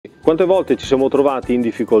Quante volte ci siamo trovati in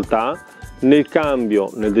difficoltà nel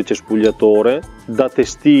cambio nel decespugliatore da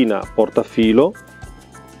testina portafilo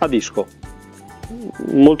a disco?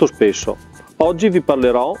 Molto spesso. Oggi vi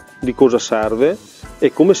parlerò di cosa serve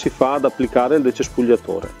e come si fa ad applicare il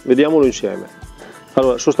decespugliatore. Vediamolo insieme.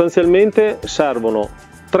 Allora, sostanzialmente servono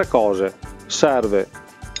tre cose. Serve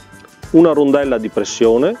una rondella di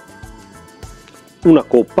pressione, una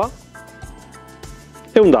coppa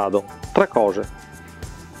e un dado. Tre cose.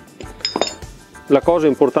 La cosa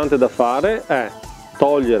importante da fare è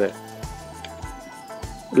togliere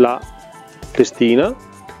la testina,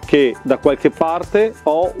 che da qualche parte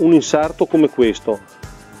ho un inserto come questo.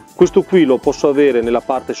 Questo qui lo posso avere nella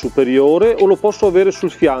parte superiore o lo posso avere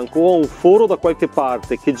sul fianco. Ho un foro da qualche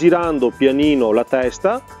parte che, girando pianino la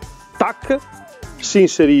testa, tac, si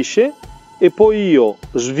inserisce e poi io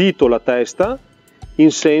svito la testa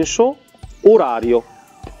in senso orario,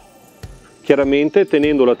 chiaramente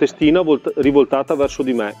tenendo la testina rivoltata verso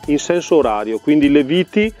di me in senso orario. Quindi le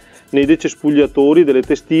viti nei decespugliatori delle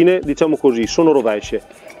testine, diciamo così, sono rovesce.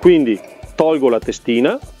 Quindi tolgo la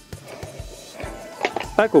testina,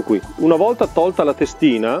 ecco qui. Una volta tolta la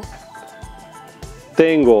testina,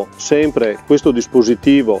 tengo sempre questo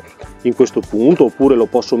dispositivo in questo punto, oppure lo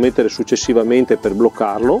posso mettere successivamente per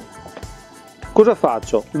bloccarlo. Cosa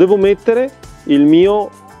faccio? Devo mettere il mio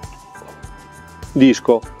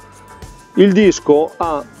disco. Il disco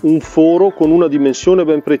ha un foro con una dimensione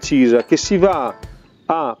ben precisa che si va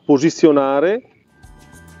a posizionare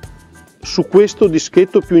su questo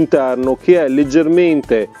dischetto più interno, che è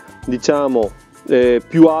leggermente, diciamo,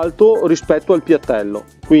 più alto rispetto al piattello.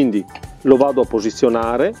 Quindi lo vado a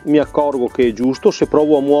posizionare, mi accorgo che è giusto, se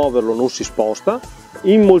provo a muoverlo non si sposta.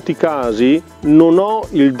 In molti casi non ho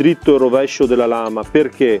il dritto e il rovescio della lama.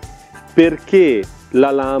 Perché? Perché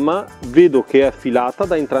la lama vedo che è affilata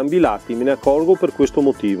da entrambi i lati, me ne accorgo per questo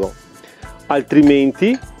motivo.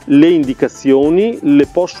 Altrimenti le indicazioni le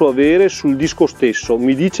posso avere sul disco stesso,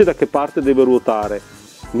 mi dice da che parte deve ruotare,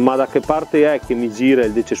 ma da che parte è che mi gira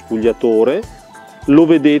il decespugliatore lo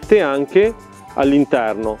vedete anche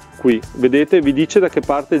all'interno. Qui vedete, vi dice da che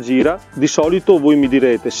parte gira. Di solito voi mi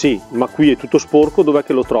direte sì, ma qui è tutto sporco, dov'è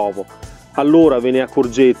che lo trovo? Allora ve ne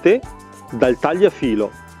accorgete dal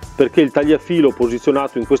tagliafilo, perché il tagliafilo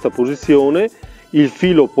posizionato in questa posizione, il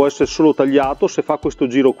filo può essere solo tagliato se fa questo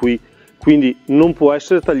giro qui, quindi non può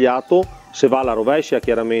essere tagliato se va alla rovescia,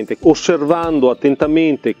 chiaramente. Osservando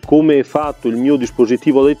attentamente come è fatto il mio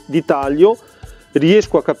dispositivo di taglio,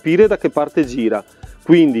 riesco a capire da che parte gira.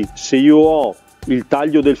 Quindi se io ho il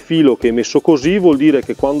taglio del filo che è messo così, vuol dire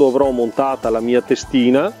che quando avrò montata la mia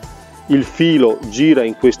testina il filo gira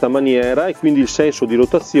in questa maniera e quindi il senso di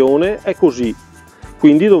rotazione è così.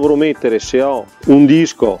 Quindi dovrò mettere, se ho un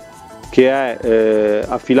disco che è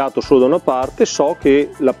affilato solo da una parte, so che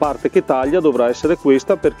la parte che taglia dovrà essere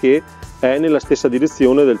questa perché è nella stessa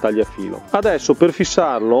direzione del tagliafilo. Adesso per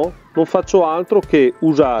fissarlo non faccio altro che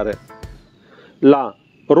usare la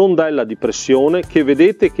rondella di pressione, che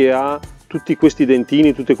vedete che ha tutti questi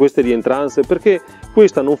dentini, tutte queste rientranze, perché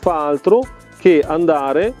questa non fa altro che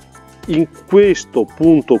andare in questo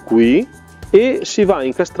punto qui e si va a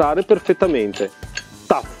incastrare perfettamente.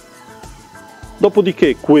 Tac.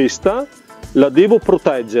 Dopodiché questa la devo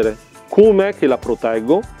proteggere. Com'è che la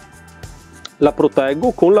proteggo? La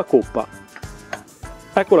proteggo con la coppa.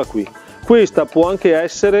 Eccola qui. Questa può anche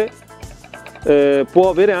essere, può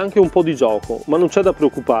avere anche un po' di gioco, ma non c'è da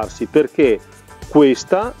preoccuparsi, perché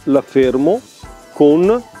questa la fermo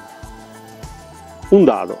con un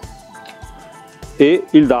dado e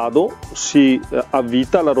il dado si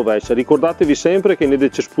avvita alla rovescia. Ricordatevi sempre che nei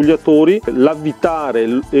decespugliatori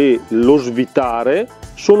l'avvitare e lo svitare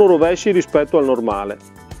sono rovesci rispetto al normale.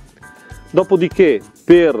 Dopodiché,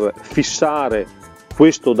 per fissare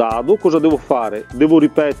questo dado, cosa devo fare? Devo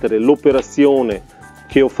ripetere l'operazione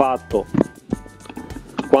che ho fatto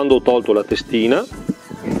quando ho tolto la testina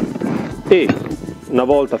e una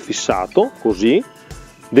volta fissato, così,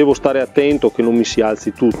 devo stare attento che non mi si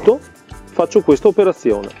alzi tutto. Faccio questa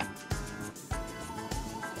operazione.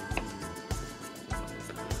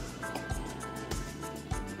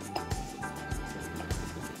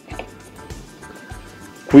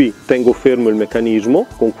 Qui tengo fermo il meccanismo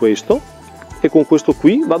con questo e con questo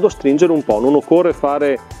qui vado a stringere un po'. Non occorre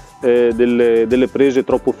fare delle prese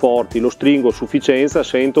troppo forti, lo stringo a sufficienza,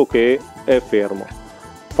 sento che è fermo.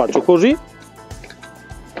 Faccio così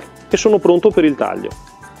e sono pronto per il taglio.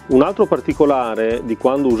 Un altro particolare di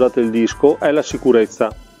quando usate il disco è la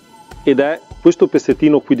sicurezza, ed è questo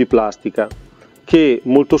pezzettino qui di plastica che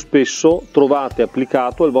molto spesso trovate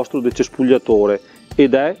applicato al vostro decespugliatore,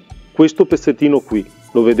 ed è questo pezzettino qui.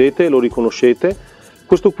 Lo vedete? Lo riconoscete?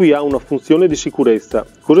 Questo qui ha una funzione di sicurezza.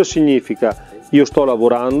 Cosa significa? Io sto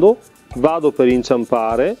lavorando, vado per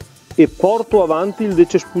inciampare e porto avanti il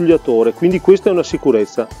decespugliatore, quindi questa è una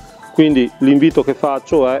sicurezza. Quindi l'invito che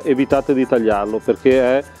faccio è: evitate di tagliarlo, perché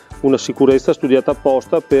è una sicurezza studiata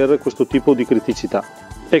apposta per questo tipo di criticità.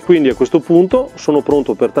 E quindi a questo punto sono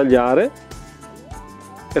pronto per tagliare, e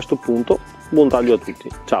a questo punto buon taglio a tutti,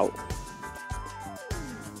 ciao!